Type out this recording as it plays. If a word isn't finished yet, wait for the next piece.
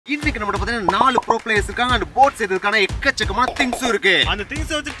இன்னைக்கு நம்ம பாத்தீங்கன்னா 4 ப்ரோ பிளேயர்ஸ் இருக்காங்க and போட் செய்யறதுக்கான எக்கச்சக்கமான திங்ஸ் இருக்கு. அந்த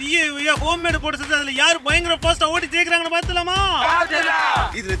திங்ஸ் வச்சு டிஏவியா ஹோம்மேட் போட் செஞ்சு அதுல யார் பயங்கர ஃபாஸ்டா ஓடி ஜெயிக்கறாங்கன்னு பார்த்தலாமா?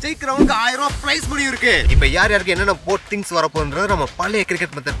 இதுல ஜெயிக்கறவங்களுக்கு 1000 ரூபாய் பிரைஸ் மணி இருக்கு. இப்போ யார் யாருக்கு என்னென்ன போட் திங்ஸ் வரப்போகுதுன்றது நம்ம பழைய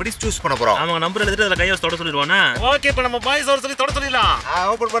கிரிக்கெட் மெத்தட் படி சூஸ் பண்ண போறோம். அவங்க நம்பர் எழுதிட்டு அதுல கைய தொட சொல்லிடுவானே. ஓகே இப்போ நம்ம பாய்ஸ் ஒரு சொல்லி தொட சொல்லிடலாம்.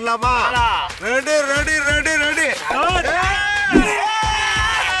 ஓபன் பண்ணலாமா? ரெடி.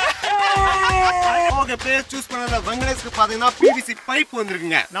 ஓகே பிளேஸ் சூஸ் பண்ணல. வெங்கடேஷ்க்கு பாத்தீங்கன்னா பிவிசி பைப்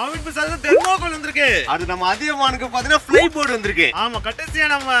வந்திருக்குங்க. நவீன் பிரசாத் தெர்மோகோல் வந்திருக்கு. அது நம்ம அதியமானுக்கு பாத்தீங்கன்னா ஃப்ளை போர்டு வந்திருக்கு. ஆமா கடைசியா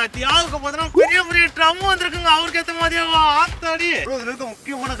நம்ம தியாகுக்கு பாத்தீங்கன்னா பெரிய ட்ரம் வந்திருக்குங்க. அவருக்கு ஏத்த மாதிரி ஆத்தாடி இதுல இருக்க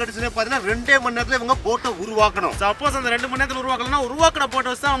முக்கியமான கடைசியா பாத்தீங்கன்னா 2 மணி நேரத்துல இவங்க போட்டை உருவாக்கணும். சப்போஸ் அந்த 2 மணி நேரத்துல உருவாக்கலனா உருவாக்குற போட்டை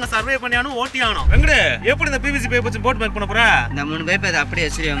வச்சு அவங்க சர்வே பண்ணியானு ஓட்டி ஆகணும். வெங்கடே எப்படி இந்த பிவிசி பைப் வச்சு போட் மேக் பண்ண போற? இந்த 3 பைப் அதை அப்படியே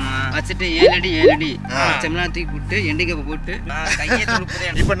வச்சிருவாங்க. வச்சிட்டு 7 அடி செம்லாம் தூக்கி போட்டு எண்டிகப்ப போட்டு கையை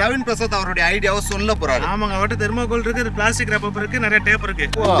துடுப்புறேன். இப்போ நவீன் பிரசாத் அவருடைய ஐடியாவை சொல்ல போறாரு. ஆமாங்க அவட்ட தெர்மோகோல் இருக்கு, பிளாஸ்டிக் ரேப் இருக்கு, நிறைய டேப் இருக்கு.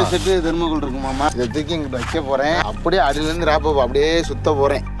 செட்டு தெர்மோகோல் இருக்கு மாமா. இத தூக்கி இங்க வைக்க போறேன். அப்படியே அடியில இருந்து ரேப் அப்படியே சுத்த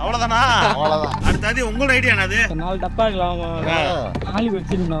போறேன். அவ்வளவுதானா? அவ்வளவுதான். அடுத்து உங்களோட ஐடியா என்னது? 4 டப்பா இருக்கலாம். ஆளி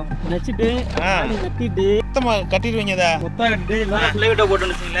வச்சிரணும். வெச்சிட்டு ஆளி கட்டிட்டு மொத்தமா கட்டிடுவீங்க இத. மொத்தமா கட்டி ப்ளைவுட்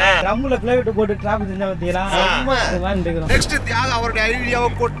போட்டு வச்சீங்களா? ட்ரம்ல ப்ளைவுட் போட்டு டிராப் செஞ்சா பாத்தீங்களா? நெக்ஸ்ட் தியாக அவருடைய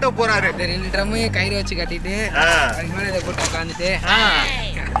ஐடியாவை கொட்ட போறாரு. 2 ட்ரம்மையும் கயிறு வச்சு கட்டிட்டு அதுக்கு மேல இத போட்டு உட்கார்ந்துட்டு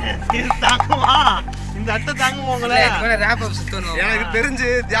இந்த அட்டை தாங்குவாங்களே ரேப் அப் சுத்தணும். எனக்கு தெரிஞ்சு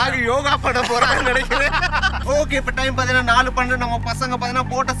தியாகி யோகா பண்ண போறான்னு நினைக்கிறேன். ஓகே இப்போ டைம் பாத்தீங்கன்னா 4:12 நம்ம பசங்க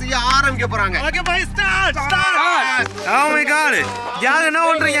பாத்தீங்கன்னா போட்ட செய்ய ஆரம்பிக்க போறாங்க. Okay bye start. Oh my God. தியாகி என்ன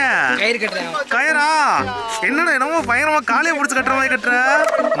பண்றீங்க? கயிறு கட்டுறேன். கயிறா? என்னடா என்னமோ பயங்கரமா காலைய முடிச்சு கட்டுற மாதிரி கட்டுற.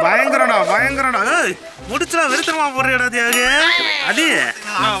 பயங்கரடா. ஏய் முடிச்சா வெறுத்தமா போறேடா தியாகி. அடி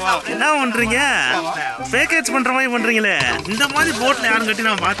என்ன பண்றீங்க? பேக்கேஜ் பண்ற மாதிரி பண்றீங்களே. இந்த மாதிரி போட்ல யாரும் கட்டி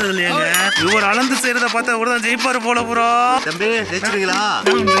நான் பார்த்தது இல்லையாங்க. இவர் அளந்து செய்யறத பார்த்தா கூட தான் ஜெயிப்பாரு போல ப்ரோ. தம்பி ஜெயிச்சிட்டீங்களா?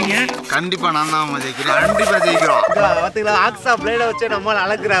 கண்டிப்பா நான் தான் ஜெயிக்கிறேன். கண்டிப்பா ஜெயிக்கிறோம். பாத்தீங்களா ஆக்ஸா பிளேட வச்சு நம்மால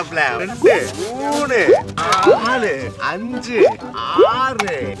அளக்குறாப்ல. 2 3 4 5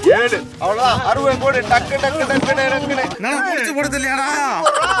 6 7 அவ்வளவுதான் 60 போடு. டக்கு நான் முடிச்சு போட தெரியலடா.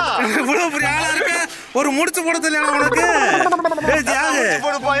 இவ்வளவு பெரிய ஆளா இருக்கு. ஒரு முடிச்சு போட தெரியலடா உனக்கு. ஏய் தியாகு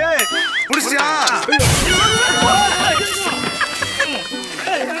போடு போய் புடிச்சியா?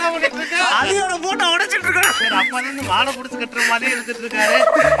 அலியோட போட்ட உடைச்சிட்டு இருக்கான். சரி அப்பா வந்து மாலை புடிச்சு கட்டுற மாதிரி எடுத்துட்டு இருக்காரு.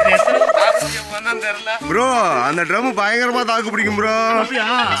 எத்தனை தாக்கு பண்ணான்னு தெரியல. ப்ரோ அந்த ட்ரம் பயங்கரமா தாக்கு பிடிக்கும் ப்ரோ. அப்படியே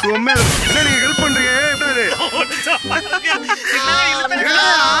சும்மா என்ன நீங்க ஹெல்ப் பண்றீங்க?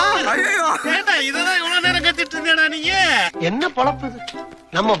 ஐயோ கேட்டா இததான் இவ்வளவு நேரம் கத்திட்டு இருந்தேடா நீங்க. என்ன பொழப்பு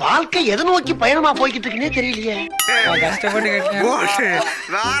நம்ம வாழ்க்கை எதை நோக்கி பயணமா போய்கிட்டு இருக்குன்னே தெரியலையே. கஷ்டப்பட்டு கட்டினேன்.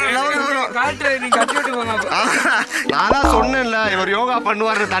 நான் தான் சொன்னேன்ல இவர் யோகா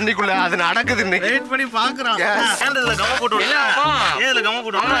பண்ணுவாரு தண்ணிக்குள்ள. அது நடக்குதுன்னு வெயிட் பண்ணி பாக்குறோம். கம போட்டு ஏல கம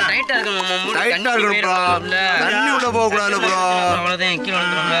போட்டு டைட்டா இருக்கணும். டைட்டா இருக்கணும் ப்ரோ. தண்ணி உள்ள போக கூடாது ப்ரோ. அவ்வளவுதான் கீழ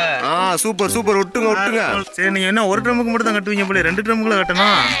வந்துருங்க. சூப்பர் ஒட்டுங்க. சரி நீங்க என்ன ஒரு ட்ரம்முக்கு மட்டும் தான் கட்டுவீங்க போல 2 ட்ரம்முக்குள்ள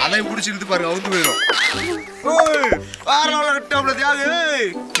கட்டணும். அதையும் புடிச்சு இழுத்து பாருங்க அவுத்து போயிடும். ஓய் வேற லெவல்ல கட்டப்ல தியாகு.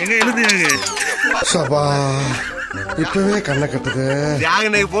 எங்க எழுதுங்க சபா இப்பவே கண்ணை கட்டுது. தியாகு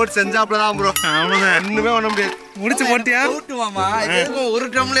நீ போட் செஞ்சாப்ல தான் ப்ரோ. அவ்வளவுதான் இன்னுமே பண்ண முடியாது. முடிச்சு போட்டியா? போட்டுவாமா. இதுக்கு ஒரு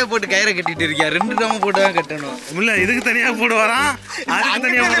ட்ரம்லயே போட்டு கயிறை கட்டிட்டு இருக்கியா? 2 ட்ரம் போட்டு தான் கட்டணும். இல்ல இதுக்கு தனியா போடு வரான், அதுக்கு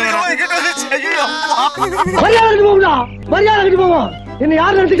தனியா போடு வரான். மரியாதை போவோம். என்ன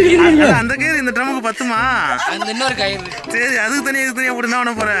யார் நினைச்சிட்டு இருக்கீங்க? அந்த கயிறு இந்த ட்ரம்முக்கு பத்துமா? அந்த இன்னொரு கயிறு. சரி அதுக்கு தனியா இதுக்கு தனியா போட்டு என்ன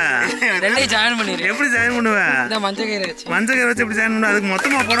பண்ண போற? ரெண்டையும் ஜாயின் பண்ணிரு. எப்படி ஜாயின் பண்ணுவேன்? இந்த மஞ்சள் கயிறு வச்சு. மஞ்சள் கயிறு வச்சு எப்படி ஜாயின் பண்ணுவ? அதுக்கு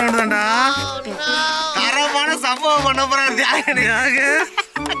மொத்தமா போட வேண்டியதாண்டா. தரமான சம்பவம் பண்ண போறாரு தியாகு.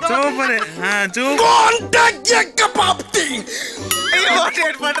 சூப்பர்.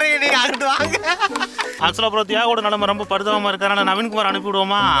 ஆக்சுவலா ப்ரோ தியாகோட நிலைமை ரொம்ப பரிதாபமா இருக்கறனால நவீன்குமார் அனுப்பி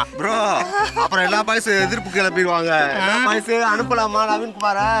விடுவோமா ப்ரோ? அப்புறம் எல்லா பாய்ஸும் எதிர்ப்பு கிளப்பிடுவாங்க. எல்லா பாய்ஸும் அனுப்பலாமா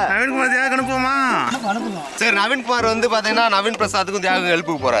நவீன்குமார? நவீன்குமார் தியாக அனுப்புவோமா? சரி நவீன்குமார் வந்து பாத்தீங்கன்னா நவீன் பிரசாத்துக்கும் தியாக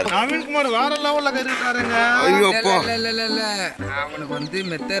ஹெல்ப்புக்கு போறாரு. நவீன்குமார் வேற லெவல்ல கறிட்டாருங்க. ஐயோ போ. இல்ல அவனுக்கு வந்து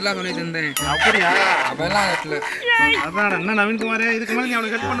மெத்தட்லாம் சொல்லி தந்தேன். அப்படியா? அதெல்லாம் இல்ல. அதான் என்ன நவீன்குமார் இதுக்கு மேல நீ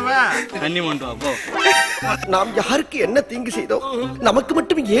அவனுக்கு ஹெல்ப் பண்ணுவ? தண்ணி மண்டு வா போ. நாம் யாருக்கு என்ன தீங்கு செய்தோம்? நமக்கு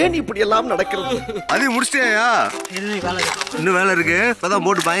மட்டும் ஏன் இப்படி எல்லாம் நடக்கிறது? அது முடிச்சிட்டியா? இன்னும் வேலை இருக்கு. இப்பதான்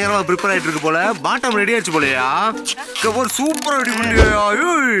போட்டு பயங்கரமா ப்ரிப்பேர் ஆயிட்டு இருக்கு போல. பாட்டம் ரெடி ஆயிடுச்சு போலயா? ஒரு சூப்பரா ரெடி பண்ணியா?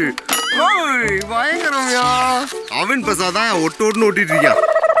 பயங்கரம்யா. அவன் பிரசாத் தான் ஒட்டுன்னு ஒட்டிட்டு இருக்கான்.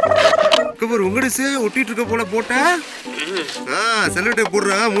 உங்கடிச்சு ஒட்டிட்டு இருக்க போல போட்ட செல்லட்டை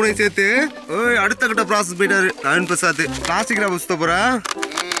போடுறாங்க 3 சேர்த்து. அடுத்த கட்ட ப்ராசஸ் போயிட்டாரு நவீன் பிரசாத். பிளாஸ்டிக் ரேப் சுத்த போற.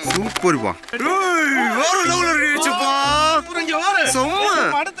 சூப்பர் பா வேற லெவல்ல ரீச்ப்பா புரிஞ்சு வாரு சும்மா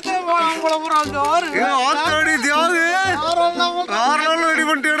அடுத்துட்டே வா அவங்கள பூரா அங்க வாரு ஆத்தாடி தியாகு வேற லெவல்ல ரெடி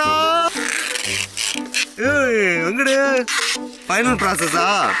பண்ணிட்டேடா எங்கடே ஃபைனல் ப்ராசஸா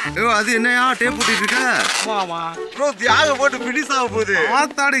அது என்னையா டேப் போட்டுட்டு இருக்க ஆமா ப்ரோ தியாக போட்டு ஃபினிஷ் ஆக போகுது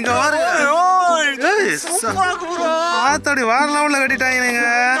ஆத்தாடி இங்க வாரு ஆத்தாடி வேற லெவல்ல கட்டிட்டாங்க நீங்க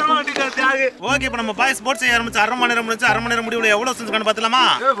ஓகே இப்போ நம்ம பாய் ஸ்போர்ட்ஸ் செய்ய ஆரம்பிச்சு 1/2 மணி நேரம் முடிச்சு 1/2 மணி நேரம் முடிவுல எவ்வளவு செஞ்சுக்கான்னு பார்த்தலாமா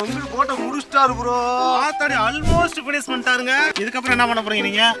உங்களுக்கு போட்ட முடிச்சிட்டாரு ப்ரோ ஆத்தாடி ஆல்மோஸ்ட் ஃபினிஷ் பண்ணிட்டாருங்க இதுக்கப்புறம் என்ன பண்ண போறீங்க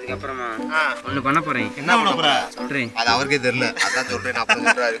நீங்க அதுக்கப்புறமா ஒண்ணு பண்ண போறேன். என்ன பண்ண போற சொல்றேன். அது அவருக்கே தெரியல அதான் சொல்றேன் நான் அப்புறம்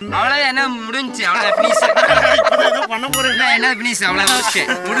சொல்றாரு அவ்வளவு என்ன முடிஞ்சுச்சு அவ்வளவு ஃபினிஷ். இப்பதான் ஏதோ பண்ண போறீங்க என்ன ஃபினிஷ் அவ்வளவு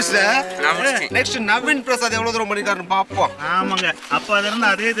முடிச்சல நான் முடிச்சேன். நெக்ஸ்ட் நவீன் பிரசாத் எவ்வளவு தூரம் பண்ணிட்டாருன்னு பாப்போம் ஆமாங்க அப்ப அதுல இருந்து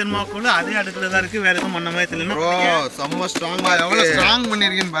அதே தென்மாக்குள்ள அதே அடுக்குல தான் இருக்கு வேற எதுவும் பண்ண மாதிரி தெரியல ப்ரோ செம்ம ஸ்ட்ராங்கா எவ்வளவு ஸ்ட்ராங்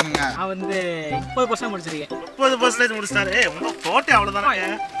பண்ணிருக்கேன்னு பாருங்க. நான் வந்து 30% முடிச்சிருக்கேன். 30% முடிச்சிட்டாரு உங்க போட்டே அவ்வளவுதானே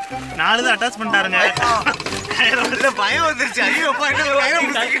 4 தான் அட்டாச் பண்ணிட்டாருங்க பயம் வந்துருச்சு ஐயோ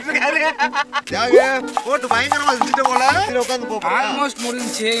போட்டு பயங்கரமா வச்சுட்டு போல உட்காந்து போறோம் ஆல்மோஸ்ட்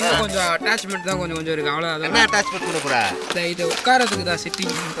முடிஞ்சுச்சு. இன்னும் கொஞ்சம் அட்டாச்மெண்ட் தான் கொஞ்சம் கொஞ்சம் இருக்கு அவ்வளவு. என்ன அட்டாச்மெண்ட் பண்ண போற இது உட்காரத்துக்கு தான்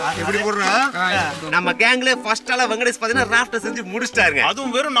செட்டிங். எப்படி போடுறா நம்ம கேங்ல ஃபர்ஸ்ட் ஆளா வெங்கடேஷ் பாத்தீங்கன்னா ராஃப்ட் செஞ்சு முடிச்சிட்டாருங்க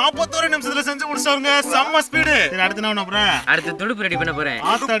அதுவும் வெறும் 41 நிமிஷத்துல செஞ்சு முடிச்சாருங்க செம்ம ஸ்பீடு சரி அடுத்து என்ன பண்ண போறேன் அடுத்து துடுப்பு ரெடி பண்ண போறேன்.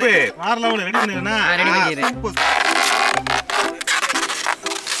 ஆத்தாடி வேற லெவல் ரெடி பண்ணிருக்கேனா ரெடி பண்ணிடுறேன்.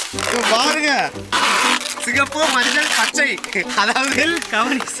 பாருங்க சிகப்பு மஞ்சள் பச்சை அதாவது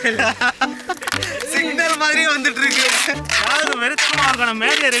சிக்னல் மாதிரி வந்துட்டு இருக்கு அதாவது வெறுக்கமா இருக்கணும்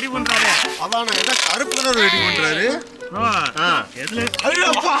மேலே ரெடி பண்றாரு அதான் ஏதோ கருப்பு கலர் ரெடி பண்றாரு எதுல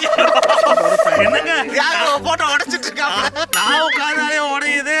என்னங்க போட்டோ உடைச்சிட்டு இருக்காங்க நான் உட்காந்தாலே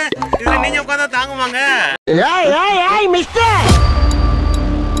உடையுது இதுல நீங்க உட்காந்தா தாங்குவாங்க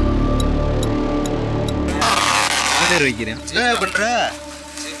வைக்கிறேன் என்ன பண்ற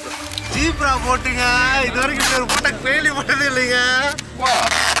ஜீப்ரா போட்டுங்க இது வரைக்கும் ஒரு போட்ட கேள்வி பண்ணதே இல்லைங்க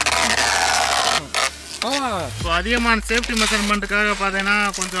அதிகமான சேஃப்டி மெஷர்மெண்ட்டுக்காக பார்த்தீங்கன்னா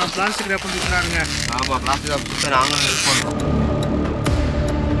கொஞ்சம் பிளாஸ்டிக் ரேப் பண்ணிக்கிறாருங்க ஆமா பிளாஸ்டிக் ரேப் நாங்களும் யூஸ் பண்றோம்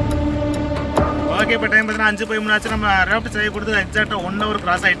ஓகே இப்போ டைம் பார்த்தீங்கன்னா 5:13 ஆச்சு நம்ம ராஃப்ட் செய்ய கொடுத்து எக்ஸாக்டா 1 hour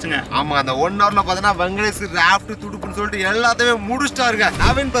கிராஸ் ஆயிடுச்சுங்க ஆமா அந்த 1 hourல பார்த்தீங்கன்னா வெங்கடேஷ் ராஃப்ட் துடுப்புன்னு சொல்லிட்டு எல்லாத்தையுமே முடிச்சிட்டாருங்க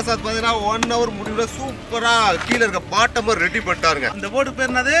நவீன் பிரசாத் பார்த்தீங்கன்னா 1 hour முடிவுல சூப்பரா கீழே இருக்க பாட்டம் ரெடி பண்ணிட்டாருங்க அந்த போர்டு பேர்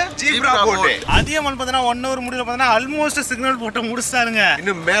என்னது ஜீப்ரா போட்டு அதிகமான பார்த்தீங்கன்னா 1 hour முடிவுல பார்த்தீங்கன்னா ஆல்மோஸ்ட் சிக்னல் போட்டு முடிச்சிட்டாருங்க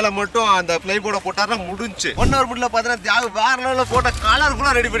இன்னும் மேல மட்டும் அந்த ஃப்ளை போர்டை போட்டாருன்னா முடிஞ்சு 1 hour முடிவுல பார்த்தீங்கன்னா வேற லெவல்ல போட்ட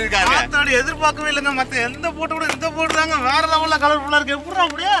கலர்ஃபுல்லா ரெடி பண்ணிருக்காங்க ஆத்தாடி எதிர்பார்க்கவே இல்லைங்க மத்த எந்த போட்டோ கூட இந்த போட்டு தாங்க வேற லெவல்ல கலர்ஃபுல்லா இருக்கு எப்படி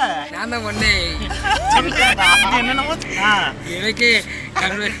அப்படியே நான் தான் பண்ணேன். என்னென்னமோ எனக்கு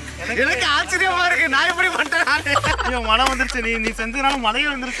ஆச்சரியமா இருக்கு நான் எப்படி பண்ணிட்டேன் மழை வந்துருச்சு நீ செஞ்சதுனால மழையே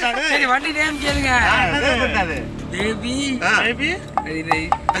வந்துருச்சாரு சரி வண்டி நேம் கேளுங்க. Baby baby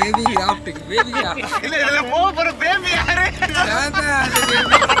baby craft baby craft. இல்ல இதுல போற பேபி யாரு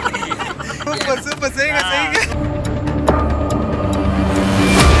சூப்பர் சூப்பர் செய்யுங்க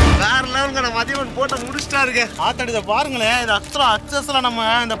வேற லெவலுங்க நம்ம அதிகமாக போட்ட முடிச்சிட்டாருங்க ஆத்தாடி இதை பாருங்களேன் இது அக்சஸ்ல நம்ம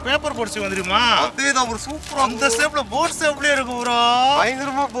இந்த பேப்பர் போர்ட்ஸ் வந்துருமா அதுதான் ஒரு சூப்பரா அந்த ஷேப்ல போர்ட் ஷேப்லயே இருக்கு ப்ரோ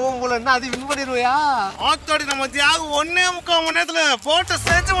பயங்கரமா போகும் போல என்ன அது வின் பண்ணிடுவியா ஆத்தாடி நம்ம தியாக 1.25 மணி நேரத்துல போட்ட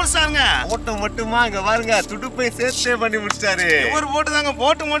செஞ்சு முடிச்சாருங்க போட்ட மட்டுமா இங்க பாருங்க துடுப்பை சேர்த்தே பண்ணி முடிச்சிட்டாரு ஒரு போட்டு தாங்க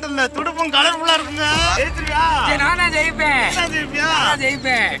போட்டு மட்டும் இல்ல துடுப்பும் கலர்ஃபுல்லா இருக்குங்க ஜெயிச்சிருவியா நானா ஜெயிப்பேன். ஜெயிப்பியா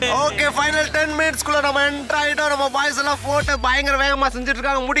ஜெயிப்பேன். ஓகே ஃபைனல் 10 மினிட்ஸ் குள்ள நம்ம என்டர் ஆயிட்டோம் நம்ம பாய்ஸ் எல்லாம் போட்டு பயங்கர வேகமா செஞ்சுட்டு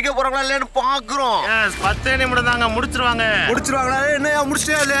இருக்காங்க முடிக்க போறாங்களா இல்லன்னு பாக்குறோம் எஸ் 10 நிமிடம் தாங்க முடிச்சிருவாங்களா என்னையா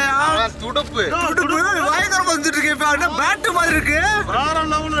முடிச்சிட்டே இல்லையா துடுப்பு பயங்கரமா செஞ்சுட்டு இருக்கு இப்ப என்ன பேட் மாதிரி இருக்கு வேற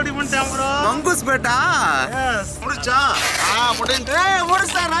லெவல் ரெடி பண்ணிட்டேன் ப்ரோ மங்கூஸ் பேட்டா எஸ் முடிச்சா முடிஞ்சு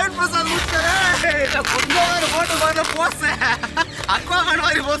முடிச்சா ரவி பிரசாத் முடிச்சாரு போட்டு பாருங்க போஸ் அக்வாமேன்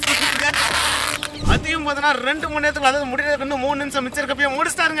மாதிரி போஸ் அதிகம் பார்த்தா 2 மணி நேரத்துக்கு அதாவது முடியறதுக்கு இன்னும் 3 நிமிஷம் மிச்சம் இருக்கப்பயே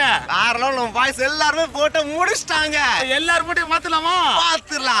முடிச்சிட்டாருங்க வேற லெவல் நம்ம பாய்ஸ் எல்லாருமே போட்டு முடிச்சிட்டாங்க எல்லாரும் போட்டு மாத்தலாமா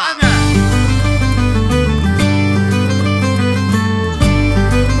பாத்துலாம்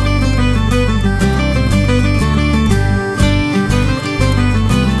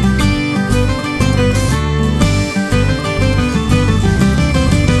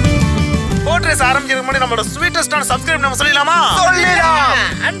ஆரம்பிக்கிறதுக்கு முன்னாடி நம்மளோட ஸ்வீட்டஸ்டான சப்ஸ்கிரைப் நம்ம சொல்லிடலாமா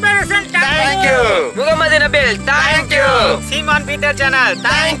Anbarasan Thank you. Mohammed Nabil Thank you. Seeman Peter channel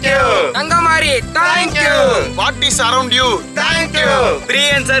Thank you. Thangamari Thank you. What is around you? Thank you.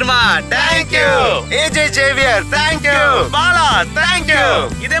 Priyan Sharma Thank you. AJ Xavier. Thank you. Bala Thank you.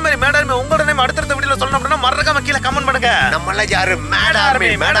 இதே மாதிரி மேடம் உங்களோட நேம் அடுத்த வீடியோல சொல்லணும் அப்படின்னா மறக்காம கீழே கமெண்ட் பண்ணுங்க நம்மள யாரு mat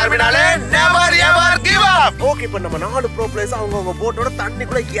army mat ஆர்மினாலே never ever give up okay இப்ப நம்ம 4 ப்ரோ பிளேயர்ஸ் அவங்க போட்டோட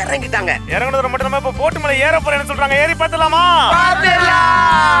தண்ணிக்குள்ள இறங்கிட்டாங்க. இறங்குனது மட்டும் நம்ம இப்ப போட்டு மேல ஏற போறேன்னு சொல்றாங்க. ஏறி பார்த்தலாமா?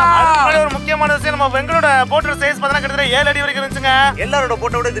 ஒரு முக்கியமான விஷயம், நம்ம வெங்களோட போட்டோட சைஸ் பார்த்தா கிட்டத்தட்ட 7 அடி வரைக்கும் இருந்துச்சுங்க. எல்லாரோட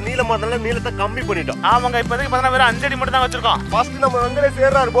போட்டோட இது நீளமா இருந்தால நீளத்தை கம்மி பண்ணிட்டோம். ஆமாங்க, இப்போதைக்கு பார்த்தா வெறும் 5 அடி மட்டும் தான் வச்சிருக்கோம். ஃபர்ஸ்ட் நம்ம வெங்கடே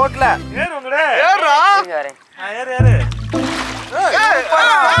சேர்றாரு போட்ல. ஏறு வெங்கடே. ஏறா. ஏறு ஏறு.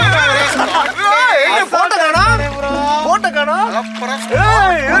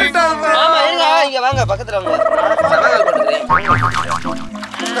 வாங்க பக்கத்துல வாங்க.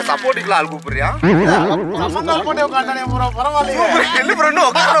 சப்போர்ட்டிங்ல ஆள் கூப்பிடுறியா? சமங்கால் போட்டு உட்கார்ந்தானே ப்ரோ, பரவாயில்லையே. எல்லு ப்ரோன்னு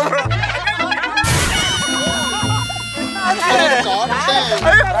உட்கார்றா ப்ரோ.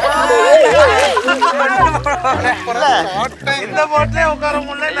 இந்த போட்லயே உட்கார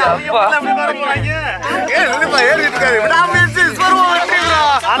முடியல, அவங்க போட்ல அப்படி உட்கார போறாங்க. ஏறிப்பா ஏறிட்டு இருக்காரு. விடாம ஸ்வர்வம் வெற்றிங்களா?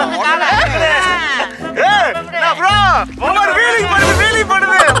 ப்ரோ ஓவர் வீலிங்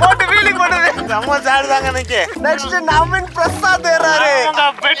பண்ணுது போட்டு வீலிங் பண்ணுது. நம்ம சாடுதாங்க இன்னைக்கு. நெக்ஸ்ட் நவீன் பிரசாத் ஏறாரு. அவங்க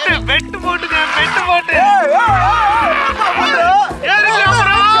பெட் போட்டுங்க, பெட் போட்டு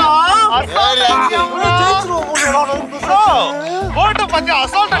போட்டு பஞ்சு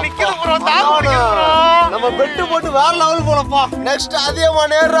அசால்ட்டா நிக்குது ப்ரோ. தாக்கு நிக்குது ப்ரோ. நம்ம பெட் போட்டு வேற லெவல் போலப்பா. நெக்ஸ்ட்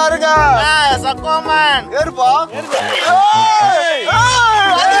அதியமான் ஏறாருங்க. சக்கோமன் ஏறுப்பா.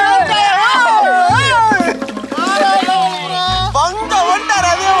 பங்க வந்தார்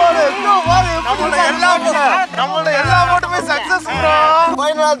அதியமான். நம்மளோட எல்லா போட்டுமே சக்சஸ் ப்ரோ.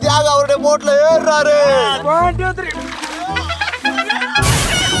 ஃபைனலா தியாக அவருடைய போட்ல ஏறாரு. 1 2 3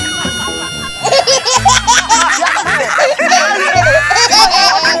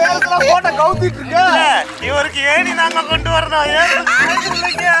 போட்ட கவுத்திட்டு இருக்க. இவருக்கு ஏணி நாங்க கொண்டு வரணும்.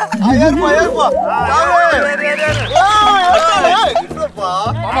 ஏறுப்பா ஏறுப்பா.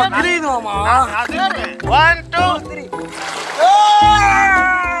 மாமா கிரீன் மாமா. 1 2 3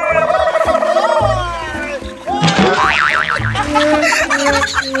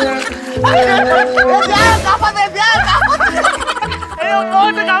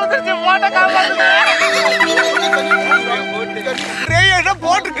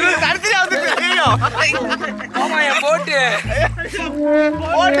 போட்டு தடுத்துட்டு வந்து மாமா என் போட்டு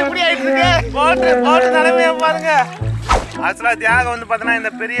எப்படி ஆயிட்டு இருக்கு? போட்டு நிலைமையை பாருங்க. ஆக்சுவலா தியாகம் வந்து பாத்தீங்கன்னா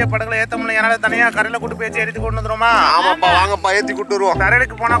இந்த பெரிய படகுல ஏத்த முடியல, என்னால தனியா கரையில கூட்டு போய் ஏற்றி கொண்டு வந்துருமா? ஆமாப்பா வாங்கப்பா ஏத்தி கூட்டு வருவோம்.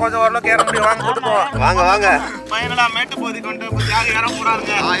 கரையிலுக்கு போனா கொஞ்சம் ஓரளவுக்கு ஏற முடியும். வாங்க கூட்டு போவோம். வாங்க வாங்க. பையனடா மேட்டு போதி கொண்டு தியாகம் ஏற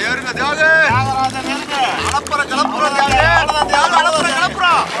போறாருங்க. ஏறுங்க தியாக. தியாகராஜன் ஏறுங்க. கலப்புற தியாக. அவ்வளவுதான் தியாக. கலப்புற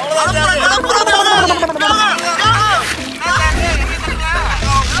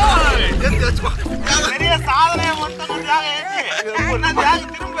பெரிய சாதனையை மட்டும் தியாகம் ஏற்றி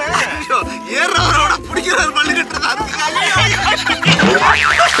தியாகம் திரும்ப ஏறவரோட பிடிக்கிறார் பள்ளி கட்டுறது.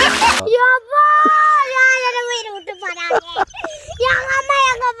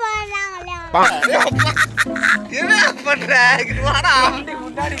 என்ன பண்ற? வாடா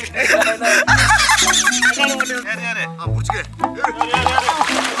முன்னாடி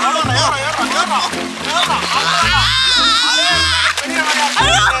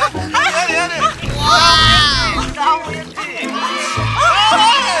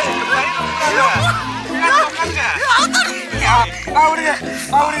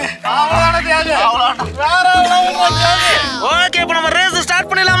ஓகே, இப்ப நம்ம ரேஸ் ஸ்டார்ட்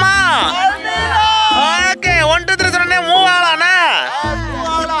பண்ணிடலாமா? ஓகே 1 2 3 சொன்னே மூவ் ஆகலாம்னா.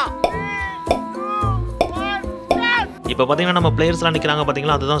 இப்போ பார்த்தீங்கன்னா நம்ம பிளேயர்ஸ்லாம் நிற்கிறாங்க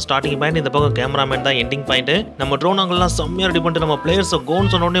பார்த்தீங்களா, அதுதான் ஸ்டார்டிங் பாயிண்ட். இந்த பக்கம் கேமராமேன் தான் எண்டிங் பாயிண்ட். நம்ம ட்ரோன் ஆங்கெல்லாம் செம்மையாக ரெடி பண்ணிட்டு நம்ம பிளேயர்ஸை கோன்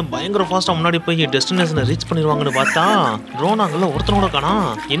சொன்ன உடனே பயங்கர ஃபாஸ்ட்டாக முன்னாடி போய் டெஸ்டினேஷனை ரீச் பண்ணிடுவாங்கன்னு பார்த்தா ட்ரோன் ஆங்கில் ஒருத்தனோட காணா.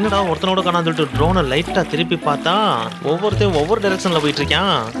 என்னடா ஒருத்தனோட காணான்னு சொல்லிட்டு ட்ரோனை லைட்டாக திருப்பி பார்த்தா ஒவ்வொருத்தையும் ஒவ்வொரு டைரக்ஷனில் போயிட்டு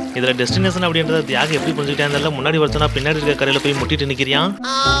இருக்கான். இதில் டெஸ்டினேஷன் அப்படின்றத தியாக எப்படி புரிஞ்சுக்கிட்டேன் பின்னாடி வருஷனா பின்னாடி இருக்க கரையில் போய் முட்டிட்டு நிற்கிறான்.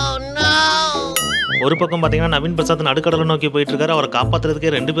 ஒரு பக்கம் பார்த்தீங்கன்னா நவீன் பிரசாத் நடுக்கடலை நோக்கி போயிட்டு இருக்காரு. அவரை காப்பாத்துறதுக்கே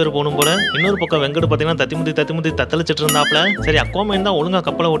 2 பேர் போகணும் போல. இன்னொரு பக்கம் வெங்கட் பார்த்தீங்கன்னா தத்திமுத்தி தத்தளிச்சிட்டு இருந்தாப்ல. சரி அக்வாமேன் தான் ஒழுங்கா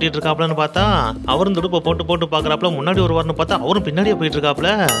கப்பலை ஓட்டிட்டு இருக்காப்லன்னு பார்த்தா அவரும் துடுப்பை போட்டு பாக்குறாப்ல. முன்னாடி ஒரு வாரம்னு பார்த்தா அவரும் பின்னாடியே போயிட்டு இருக்காப்ல.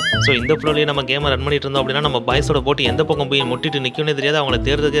 ஸோ இந்த ஃப்ளோலயே நம்ம கேமை ரன் பண்ணிட்டு இருந்தோம் அப்படின்னா நம்ம பாய்ஸோட போட்டு எந்த பக்கம் போய் முட்டிட்டு நிற்கும்னே தெரியாது. அவங்களை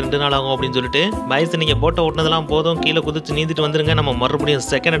தேர்றதுக்கு 2 நாள் ஆகும் அப்படின்னு சொல்லிட்டு பாய்ஸ் நீங்க போட்டை ஓட்டினதெல்லாம் போதும், கீழே குதிச்சு நீந்திட்டு வந்துருங்க, நம்ம மறுபடியும்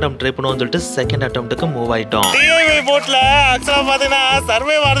செகண்ட் அட்டம் ட்ரை பண்ணுவோம்னு சொல்லிட்டு செகண்ட் அட்டம்ப்ட்டுக்கு மூவ் ஆயிட்டோம். போட்ல ஆக்சுவலா பாத்தீங்கன்னா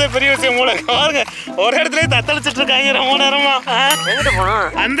சர்வே வரதே பெரிய விஷயம். பாருங்க ஒரு இடத்துல தத்தளிச்சிட்டு இருக்காங்க ரொம்ப நேரமா.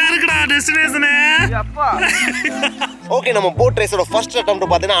 அந்த இருக்குடா டெஸ்டினேஷனு. ஓகே, நம்ம போட் ரேஸோட ஃபர்ஸ்ட் அட்டெம்ப்ட்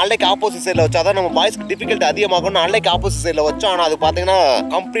பாத்தீங்கன்னா அலைக்கு ஆப்போசிட் சைடுல வச்சா தான் நம்ம பாய்ஸ்க்கு டிஃபிகல்ட் அதிகமாகும். அலைக்கு ஆப்போசிட் சைடுல வச்சோம், ஆனா அது பாத்தீங்கன்னா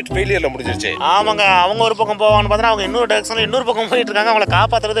கம்ப்ளீட் ஃபெயிலியர்ல முடிஞ்சிருச்சு. ஆமாங்க, அவங்க ஒரு பக்கம் போவான்னு பார்த்தா அவங்க இன்னொரு டைரக்ஷன்ல இன்னொரு பக்கம் போயிட்டு இருக்காங்க. அவங்கள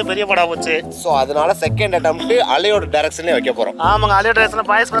காப்பாத்துறது பெரிய படா போச்சு. சோ அதனால செகண்ட் அட்டெம்ப்ட் அலையோட டைரக்ஷன்ல வைக்க போறோம். ஆமாங்க, அலையோட டைரக்ஷன்ல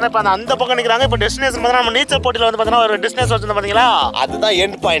பாய்ஸ் பார்த்தா இப்ப அந்த பக்கம் நிக்கிறாங்க. இப்ப டெஸ்டினேஷன் பார்த்தா நம்ம நீச்சல் போட்டியில வந்து பார்த்தா ஒரு டெஸ்டினேஷன் வச்சிருந்தோம் பாத்தீங்களா, அதுதான்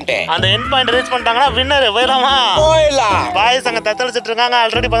எண்ட் பாயிண்ட். அந்த எண்ட் பாயிண்ட் ரீச் பண்ணிட்டாங்கன்னா வின்னர். போயிடலாமா? போயிடலாம். பாய்ஸ் அங்க தத்தளிச்சிட்டு இருக்காங்க.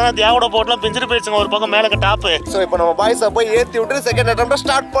 ஆல்ரெடி பார்த்தா தியாவோட போட்லாம் பிஞ்சிட்டு போயிடுச்சுங்க ஒரு பக்கம் மேலக்கு டாப். சோ இப்போ நம்ம பாய்ஸ் போய் ஏத்தி விட்டு செகண்ட் அட்டெம்ப்ட்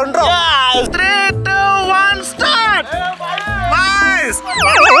ஸ்டார்ட் பண்றோம். 3 2 1 ஸ்டார்ட். பாய்ஸ்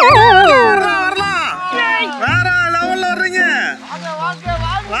வரலாம். வேற லெவல்ல வர்றீங்க. வாங்க வாங்க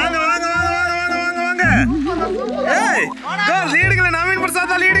வாங்க வாங்க வாங்க. ஏய், கோல் லீடிங்ல நவீன்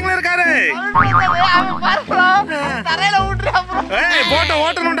பிரசாத் லீடிங்ல இருக்காரு. தரையில ஊட்றா ப்ரோ. ஏய், போட்ட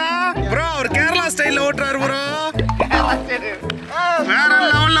ஓட்டணும்டா ப்ரோ. அவர் கேரளா ஸ்டைல்ல ஓட்றாரு ப்ரோ. வேற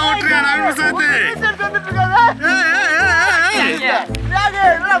லெவல்ல ஓட்றியா நவீன் பிரசாத்.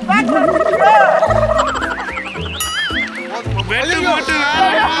 வெட்டு போட்டு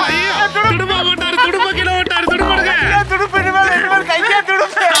துடுப்பா போட்டாரு. துடுப்பா கீழே ஓட்டாரு. துடுப்படுங்க. துடுப்பு இனிமேல் கையா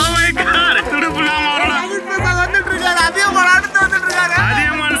துடுப்பு. Oh my god, துடுப்பு நாம வரணும். வந்துட்டு இருக்காரு. அதிகமா அடுத்து வந்துட்டு இருக்காரு.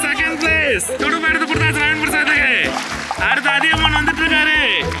 Athiyaman second place. துடுப்பு எடுத்து கொடுத்தாச்சு நவீன் பிரசாத்துக்கு. அடுத்து அதியமான் வந்துட்டு இருக்காரு.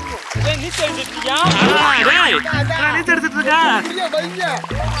 நீச்சல் அடிச்சிட்டியா? நீச்சல் எடுத்துட்டு இருக்கா.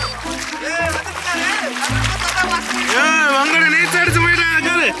 வெங்கட நீச்சல் அடிச்சு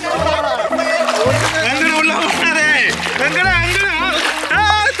போயிட்டாரு. வெங்கட உள்ள போனாரு. வெங்கட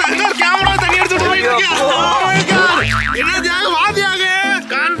தங்க கேமரா தண்ணி எடுத்துட்டு போயிட்டு என்ன தியாக வாதியாக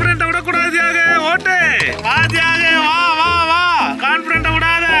கான்பிடன்ட் விடக்கூடாது. தியாக ஓட்டு வாதியாக. வா வா வா, கான்பிடன்ட்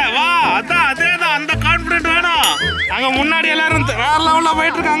விடாத. வா, அதான் அதேதான், அந்த கான்பிடன்ட் வேணும். அங்க முன்னாடி எல்லாரும் வேற லெவல்ல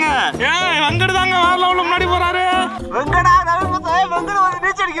போயிட்டு இருக்காங்க. ஏய், வெங்கட தாங்க வேற லெவல்ல முன்னாடி போறாரு. வெங்கடா வெங்கட வந்து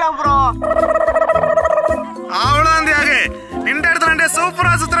நீச்சல் அடிக்கிறான் ப்ரோ. அவ்வளவுதான் தியாக. நின்ற இடத்துல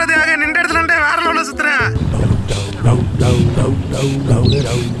சூப்பரா சுத்துற தியாக. நின்ற இடத்துல வேற லெவல்ல சுத்துறேன்.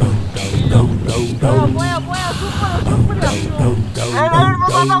 போயா போயா சூப்பர் சூப்பர். ஏய் நவீன்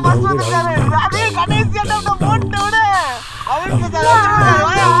பிரசாத் பஸ் வந்துட்டாரு. அதே கடைசி அட்டெம்ப்ட் போட்டு விடு. நவீன் பிரசாத்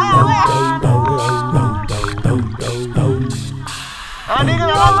வாயா வாயா. நீங்க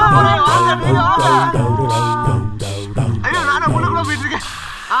நல்லா போறீங்க. வாங்க நீங்க வாங்க. ஐயோ நானே முன்னுக்குள்ள போயிட்டு இருக்கேன்.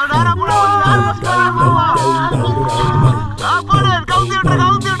 நானே முன்னுக்குள்ள போடு. கவுத்தி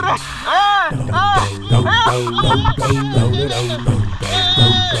விட்டுரு.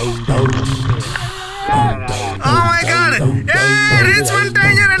 Oh my god. ஏய், ரீச்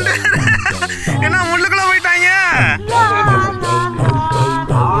பண்ணிட்டாங்க ரெண்டு. என்ன முள்ளுக்குள்ள போயிட்டாங்க.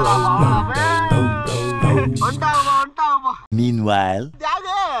 Meanwhile,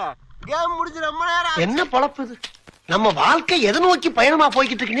 கேம் முடிஞ்சு ரொம்ப நேரம். என்ன பொழப்பு இது? நம்ம வாழ்க்கை எதை நோக்கி பயணமா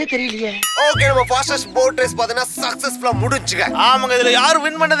போய்கிட்டு இருக்குன்னே தெரியலையே. ஓகே, நம்ம ஃபாஸ்டஸ்ட் போட் ரேஸ் பாத்தீங்கன்னா சக்சஸ்ஃபுல்லா முடிஞ்சுங்க. ஆமாங்க, இதுல யாரு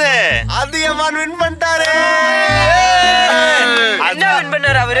வின் பண்ணது? அதியமான் வின் பண்ணிட்டாரு. என்ன வின்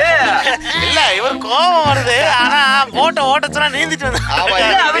பண்ணாரு அவரு? இல்ல, இவர் கோபம் வருது. ஆனா போட்ட ஓட்டச்சனா நீந்திட்டு அவர்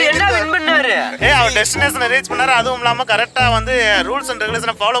என்ன வின் பண்ணாரு? அவர் டெஸ்டினேஷனை ரீச் பண்ணாரு. அதுவும் இல்லாம கரெக்டா வந்து ரூல்ஸ் அண்ட்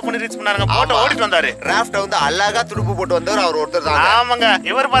ரெகுலேஷனை ஃபாலோ பண்ணி ரீச் பண்ணாருங்க. போட்ட ஓடிட்டு வந்தாரு. ராஃப்ட் வந்து அழகா துடுப்பு போட்டு வந்தவர் அவர் ஒருத்தர் தான். ஆமாங்க,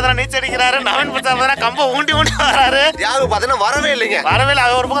 இவர் பார்த்தா நீச்சல் அடிக்கிறாரு. நவீன் பிரசாத் பார்த்தா கம்ப ஊண்டி ஊண்டி வராரு. தியாகு பாத்தீங்கன்னா வரவே இல்லைங்க. வரவே இல்லை.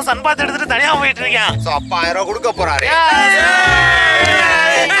 ஒரு பக்கம் சன் பாத்து எடுத்துட்டு தனியா போயிட்டு இருக்கேன். சோ அப்பா 1000 ரூபாய் கொடுக்க போறாரு.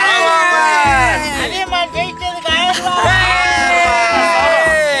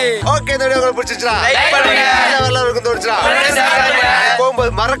 ஓகே, இந்த வீடியோ உங்களுக்கு பிடிச்சிருச்சா? லைக் பண்ணுங்க. எல்லாருக்கும் தோணுச்சா?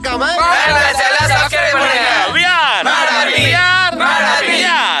 போகும்போது மறக்காம